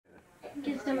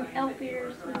Get some elf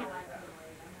ears and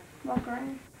walk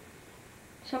around.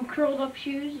 Some curled up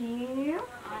shoes, yeah.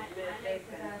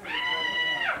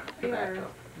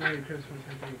 Merry Christmas,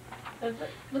 I think.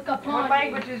 Look up on What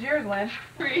language is yours, Lynn?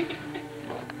 Free.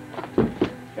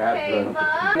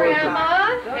 Grandma.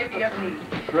 Grandma.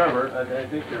 Trevor, I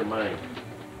think they're mine.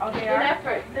 Oh, they An are?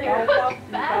 effort. Yeah,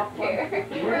 Back here.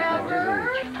 Trevor.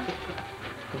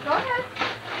 Go ahead.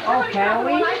 Oh, can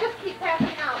we? I just keep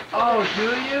passing out. Oh, do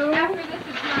you? After this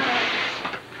is mine.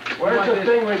 Where's the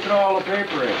thing we throw all the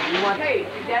paper in? You want, hey,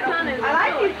 That one is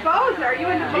I like these bows. Are you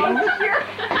into bows this year?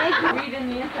 read in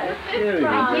the inside. Yeah, you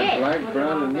got black,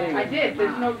 brown, and I navy. did.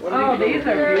 There's no. Oh, these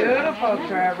are beautiful,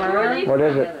 Trevor. What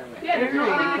is it? Yeah, there's no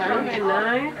Aren't they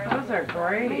nice? Those are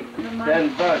great. $10, Money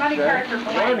card for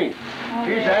blank. 20. Geez, I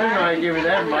didn't know I'd give you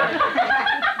that much.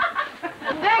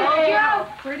 Thanks, Joe.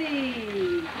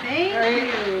 Pretty.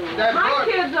 Thank you. That My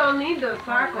book, kids don't need those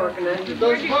sock organizers. those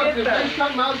Where'd you books, get if there's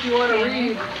something else you want to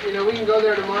read, you know, we can go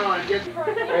there tomorrow and get.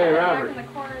 Hey, Robert.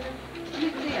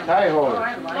 Tie holder.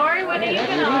 Lori, when are you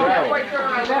gonna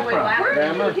Wow.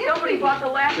 Grandma. Somebody bought the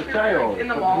last The tie holder. in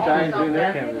the mall. Ties in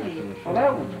there. Well,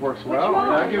 that works well.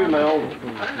 I'll give you my old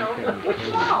one. I don't know.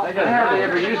 I hardly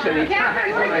ever use any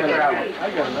ties when I travel.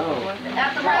 I got no.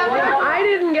 At the mall? I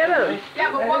didn't get them.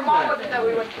 Yeah, but what mall was it that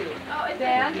we went to? Oh, it's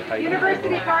Dan?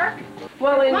 University Park?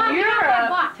 Well, in Mom, you got that Europe,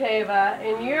 box. Tava,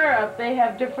 in Europe, they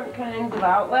have different kinds of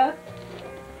outlets.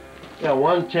 Yeah,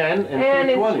 110 and And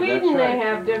in 220. Sweden, That's they right.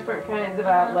 have different kinds of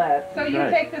outlets. So you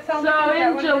Right. take this home? So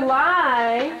in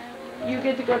July, you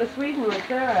get to go to Sweden with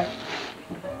Sarah.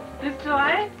 This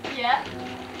July? Yeah.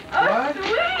 Oh,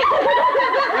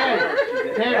 Hey,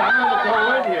 Dave, I'm gonna go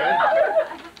with you.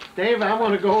 Dave, I'm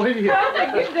gonna go with you. Sounds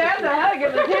like your dad's a hug.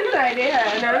 It was his idea,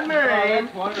 and not mine.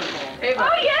 Wonderful. Oh,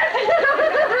 yes!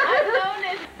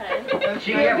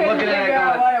 She kept looking at it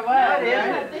going, What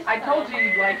is it? I told you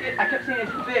you'd like it. I kept saying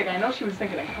it's big. I know she was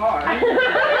thinking a car.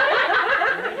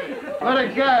 What a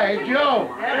guy,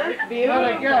 Joe. That's What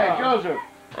a guy, beautiful. Joseph.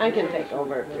 I can take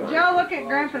over if you want. Joe, look at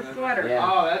Grandpa's sweater.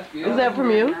 oh, that's beautiful. Is that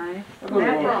from you? Yeah, it's from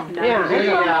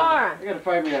Laura. I gotta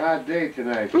find me a hot day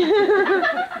tonight. Oh,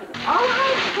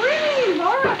 how pretty,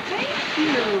 Laura, thank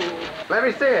you. Let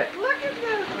me see it. Look at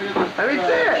this. Let me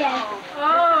see it.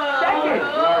 Oh. That's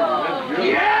beautiful.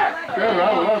 Yes! Trevor, I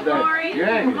love that. Lori,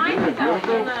 Yeah, mine's isn't it up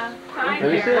beautiful? on the side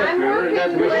Let me see here. it, I'm Trevor. working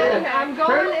That's with beautiful. it. I'm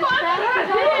going as fast as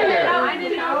I can. I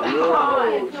didn't know if you saw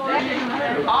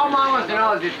it. All Mom wants to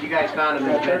know is if you guys found him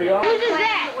in the video. Whose is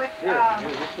that? With,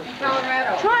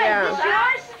 Colorado. Troy, Yeah. is this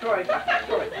yours? Troy.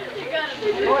 You got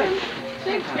it.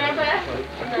 Thanks, Grandpa.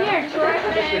 Here, Troy.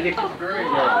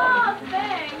 Oh,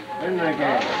 thanks. Isn't that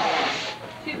guy?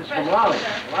 She's It's fresh from Lolly.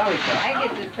 culture. Lolly shop. I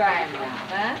get to try them now,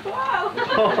 huh? Wow.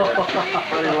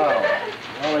 Pretty well.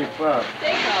 Lolly Puff.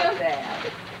 Thank you.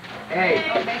 Hey,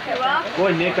 You're welcome.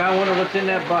 boy, Nick, I wonder what's in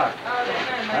that box.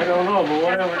 I don't know, but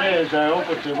whatever it is, I hope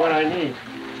it's what I need.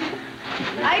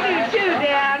 I do too,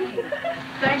 Dad.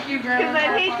 Thank you, Because Grandma.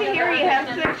 I'd hate to hear you have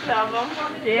 6 of them.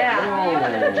 Yeah.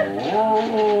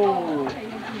 Oh,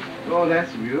 oh,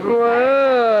 that's beautiful.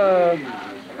 Whoa.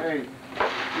 Hey,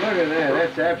 look at that.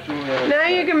 That's absolutely. Now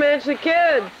you can match the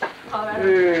kids.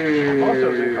 Hey.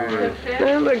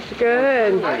 That looks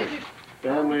good.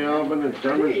 Family Albin and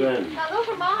Summer's End. Now, those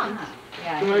are Mom's.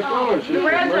 So I told her, she The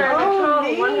was reds are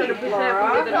like, controlled 100%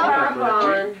 with the top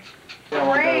on.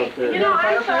 Great. You know,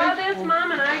 I saw this,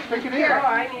 Mom, and I said, oh,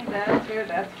 I need that too.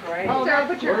 That's great. Oh, Sarah,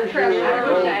 put your Where's trash your-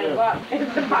 out.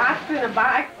 It's a box in a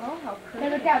box. Oh, how pretty.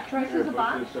 Hey, look out, Troy's is a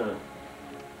box. No,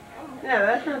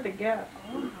 that's not the gift.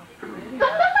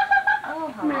 Oh,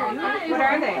 how nice. What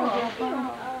are they? Oh,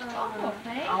 Oh,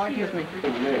 thank you. excuse me.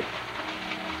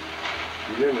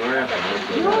 You didn't wrap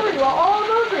it. Jewelry, well, all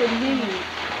those are neat.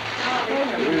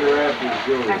 We wrapped his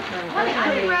jewelry. Honey, I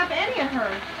didn't wrap any of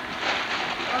hers.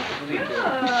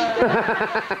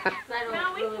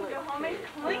 Now we can go home and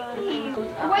clean.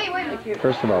 Wait.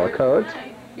 First of all, the codes.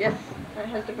 Yes, it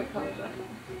has different colors on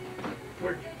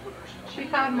it. She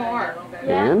found more.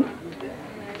 And?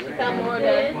 You found more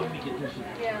good.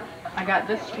 Yeah. I got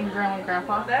this from Grandma and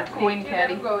Grandpa. That's Queen neat.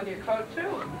 Caddy. Go with your coat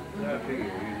too.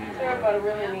 Sarah bought a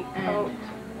really neat coat.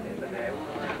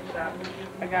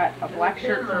 I got a black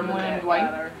shirt from Lynn and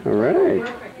Dwight. All right.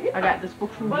 I got this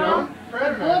book from Joe.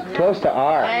 Close to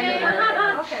R.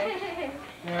 Okay.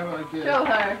 Yeah, like this. Show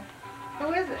her.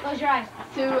 Who is it? Close your eyes.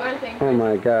 Sue or thing. Oh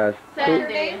my gosh.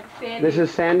 Sandy. Sandy. This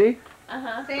is Sandy?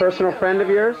 Uh-huh. Personal friend of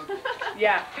yours?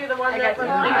 Yeah. You're the one I that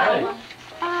got was some.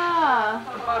 Ah.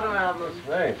 photo album.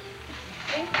 Nice.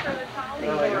 Thanks for the towel,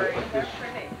 Lori. That's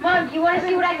pretty. Mom, do you want to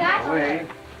see what I got? Wait.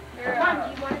 Mom,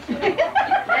 do you want to see what I got?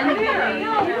 And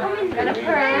Got a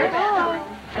purse.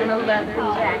 And a leather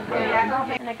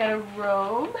jacket. And I got a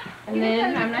robe. And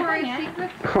then I'm not done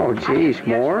yet. Oh, geez,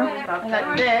 more? I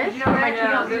got this for my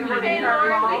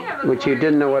children. Which you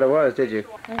didn't know what it was, did you?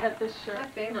 I got this shirt. I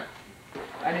didn't.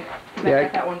 I Yeah,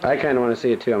 got that one. I kind of want to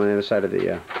see it too. I'm on the other side of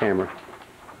the camera.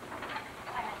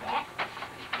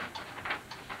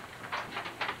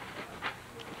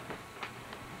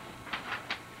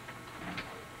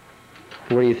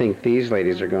 Where do you think these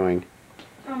ladies are going?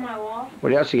 On my wall.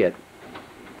 What else you get?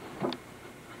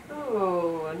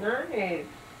 Oh, nice.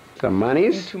 Some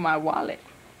monies? Into my wallet.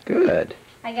 Good.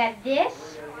 I got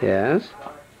this. Yes.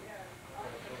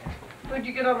 Where'd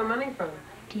you get all the money from?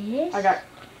 This. I got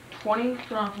 20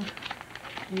 from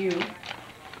you,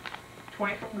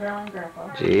 20 from Grandma and Grandpa.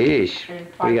 Jeez. and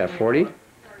What do you got, 5 40?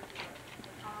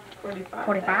 45.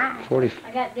 45. 40.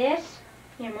 I got this.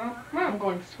 Here, Mom. I'm Mom.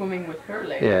 going swimming with her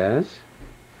later. Yes.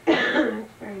 Very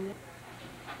nice.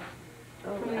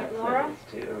 Oh, From that's Laura? nice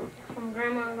too. From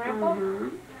Grandma and Grandpa. Mm-hmm.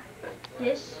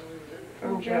 This.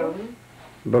 From Joe.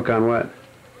 Book on what?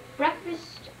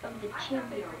 Breakfast of the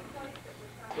Champion.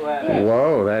 Sweater. This.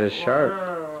 Whoa, that is sharp.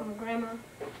 Wow. From Grandma.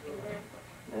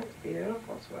 That's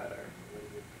beautiful sweater.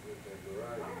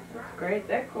 That's great.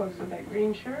 That goes with that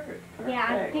green shirt. Yeah,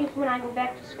 I Perfect. think when I go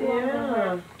back to school, I'm gonna Yeah.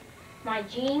 have my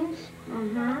jeans,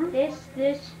 Mm-hmm.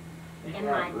 this, and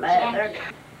my Leather. jacket.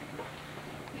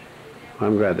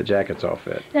 I'm glad the jacket's all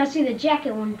fit. Now, see, the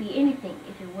jacket wouldn't be anything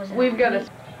if it wasn't. We've got a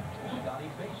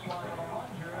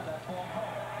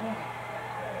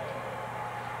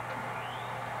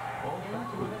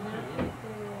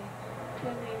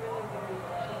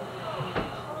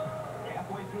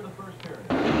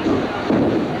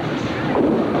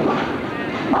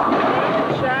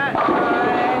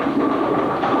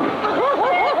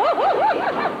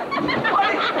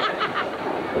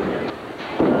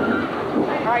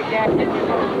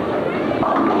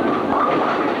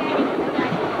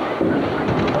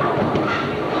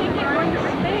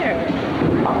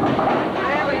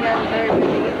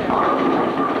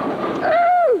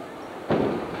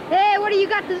Hey, what do you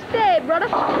got to say, brother?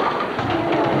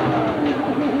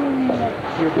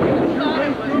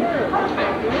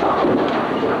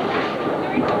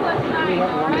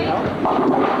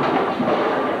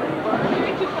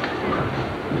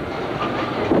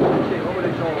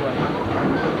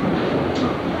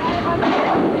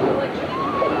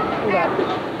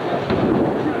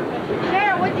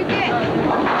 Sarah, what'd you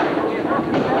get?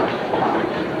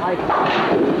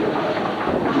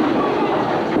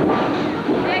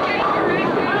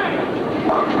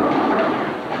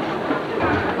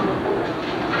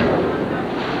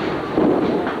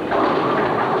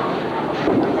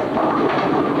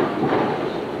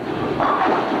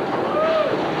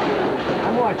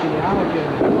 I'm watching you. I'm watching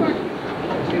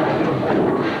you.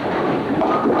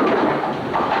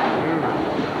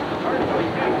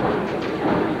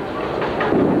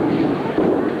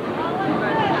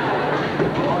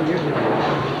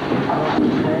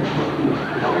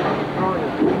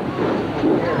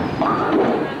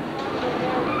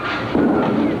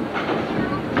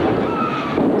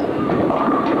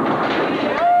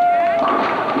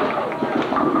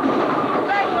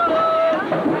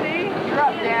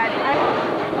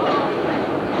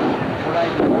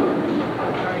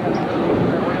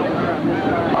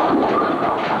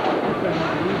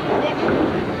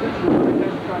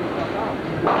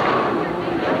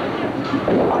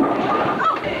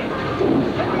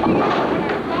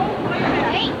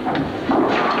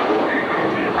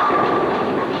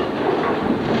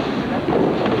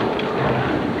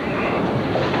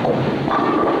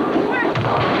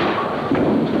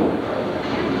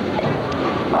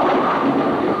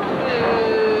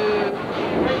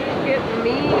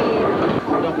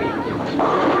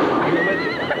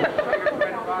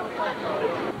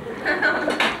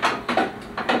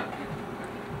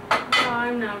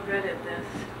 I'm no good at this.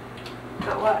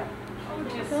 what?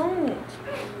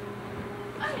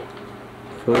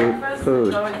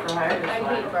 Food. Always the hardest I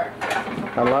one. hate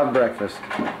breakfast. I love breakfast.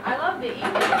 I love to eat.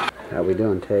 How we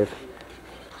doing, Tave?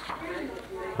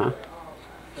 Huh?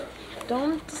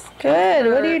 Good.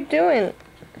 What are you doing?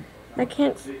 I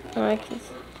can't. Oh, I can.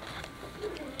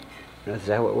 Is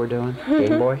that what we're doing?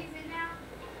 Game Boy?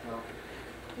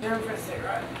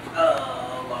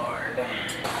 Oh, Lord.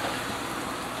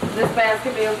 Is this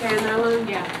basket be okay in that one?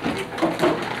 Yeah.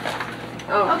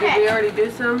 Oh, Okay. did we already do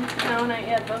some? No, not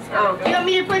yet. Those Oh. gotta You go. want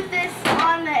me to put this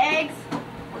on the eggs?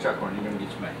 Watch out, Corn, you're gonna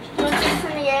get smashed. You want this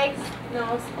in the eggs?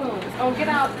 No, spoons. Oh, get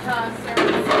out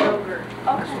Sarah's yogurt.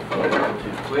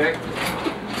 Too quick.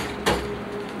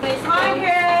 Hi,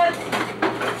 kids.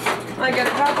 I got a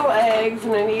couple eggs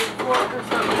and I need a fork or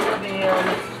something for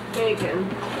the bacon.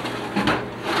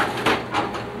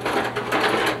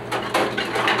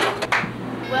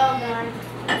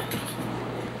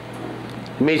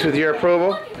 Meets with your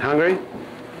approval? Hungry?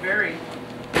 Very,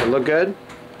 It look good?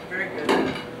 very good.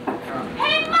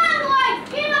 Hey,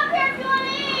 Mongoloids! Get up here if you want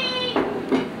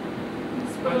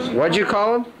to eat! What'd you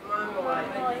call them?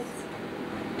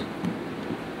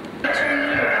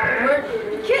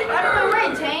 Get out of my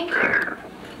way, Tank!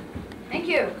 Thank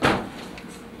you.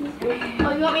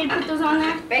 Oh, you want me to put those on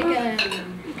there? Bacon.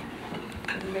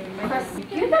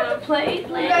 You got a plate,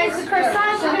 You guys, the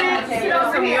croissants are gonna have to sit There's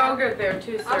over some here. yogurt there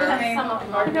too, sir. I'll have some of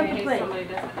them. In case somebody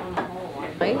doesn't own the whole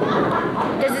one.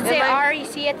 Does it say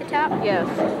REC at the top? Yes.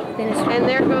 Then it's And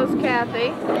there goes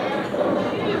Kathy.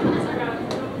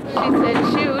 She said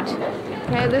shoot.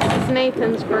 Okay, this is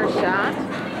Nathan's first shot.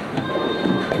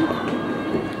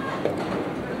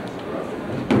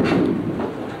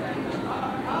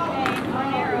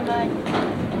 one arrow, bud.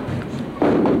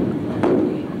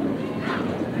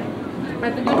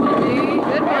 That's a good one.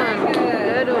 Good one.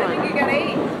 Good one. You got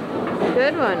 8.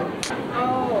 Good one.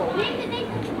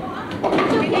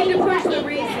 We need to push the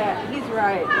reset. He's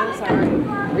right. I'm sorry.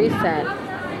 Reset.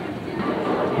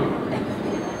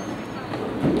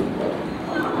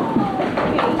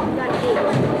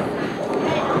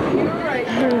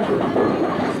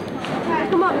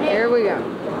 Come on, Nate. Here we go.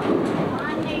 Come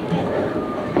on, Nathan.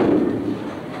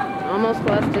 Almost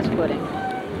left his pudding.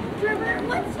 Trevor,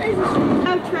 what size is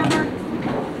Oh, Trevor.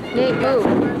 Nate, move.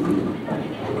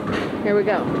 Here we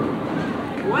go.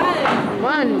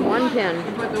 One. One pin.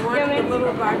 Put the one in the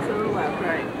little box on the left,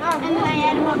 right? And then I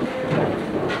add them up.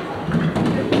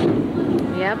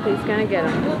 Yep, he's gonna get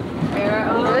him.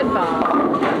 Good ball.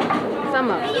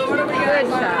 Some of it. Good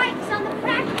shot. It's on the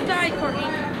practice. Sorry, Courtney.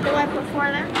 Do I put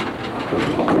 4 there?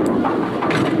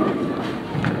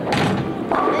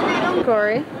 Then I don't.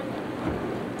 Corey.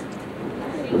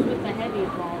 With the heavy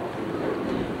ball.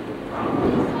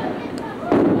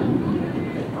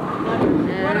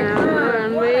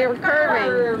 And we're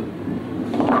curving.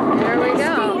 There we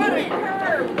go. What a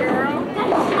curve, girl.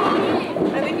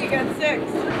 I think you got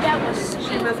 6. That was.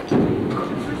 She must.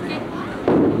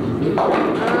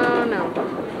 Oh no.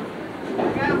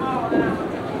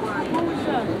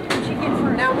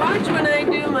 Now watch when I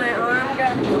do my arm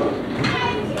got.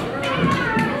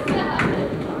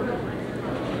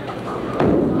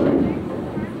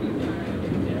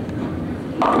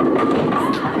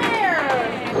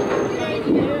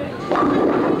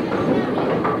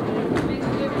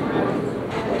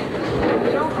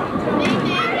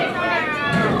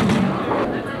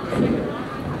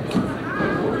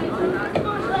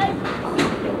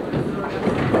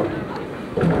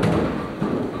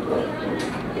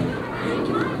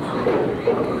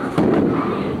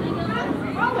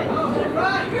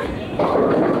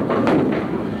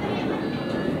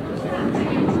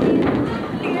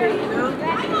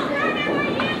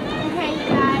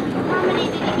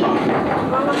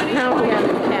 Now we got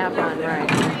the cap on, right.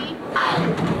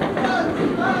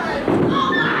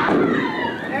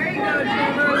 There you go,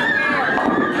 Trevor.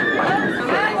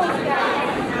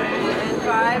 And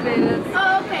 5 is.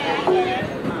 Oh, okay, I get it.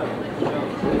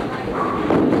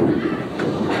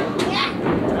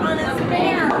 On a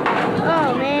spare. Oh,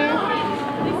 man.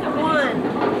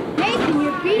 1. Nathan,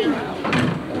 you're beating me.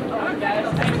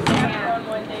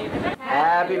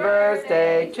 Happy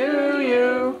birthday to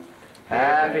you.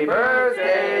 Happy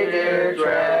birthday, dear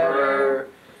Trevor.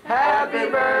 Happy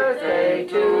birthday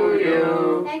to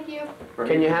you. Thank you.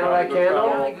 Can you handle that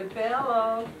candle? Good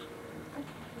fellow.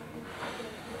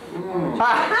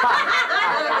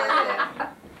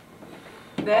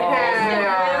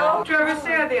 There. Trevor,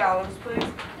 stay at the olives, please.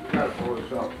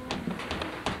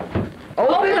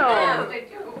 Open them.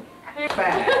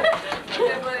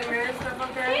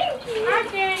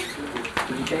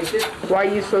 Did you taste it? Why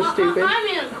are you so stupid? I'm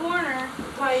in a corner.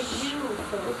 What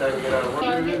time you get out of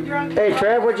work? Hey,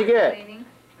 Trev, what'd you get?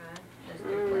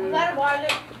 Got a water.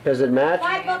 Does it match?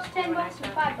 $5, $10,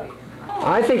 and $5.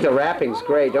 I think the wrapping's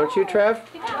great, don't you, Trev?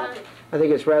 I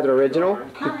think it's rather original.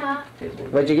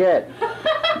 What'd you get?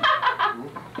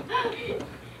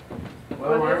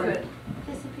 What is it?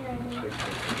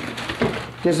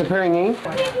 Disappearing ink?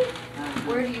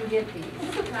 Where do you get these?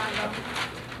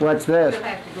 What's this? You'll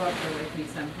have to go up there with me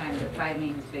sometime to Five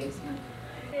Means basement.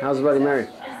 How's Bloody Mary? Is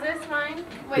this mine?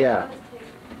 Yeah.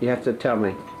 You have to tell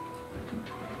me.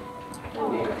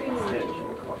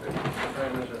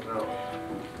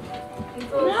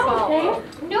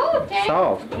 No, Tank.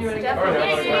 Salt. Definitely.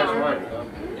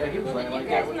 You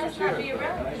guys must not be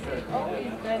around. It's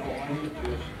always good.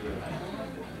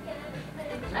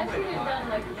 I've seen it done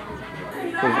like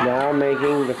Is now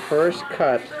making the first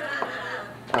cut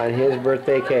on his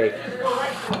birthday cake.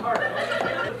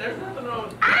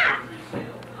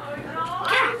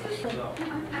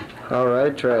 All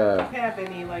right, Trev. Have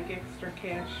any like extra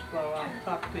cash flow, I'll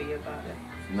talk to you about it.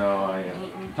 No, I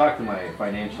talked to my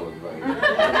financial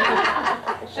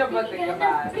advisor. She'll put the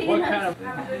kibosh. What kind of?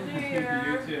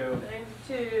 You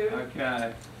too.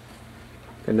 Okay.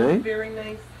 Good night. Very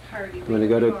nice party. I'm going to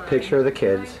go to a picture of the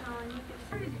kids. This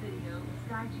video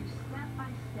guides you step by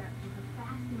step through the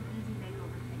fast and easy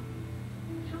makeover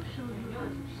technique. She'll show you how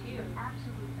to achieve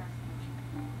absolute best.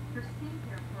 Her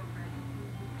skincare program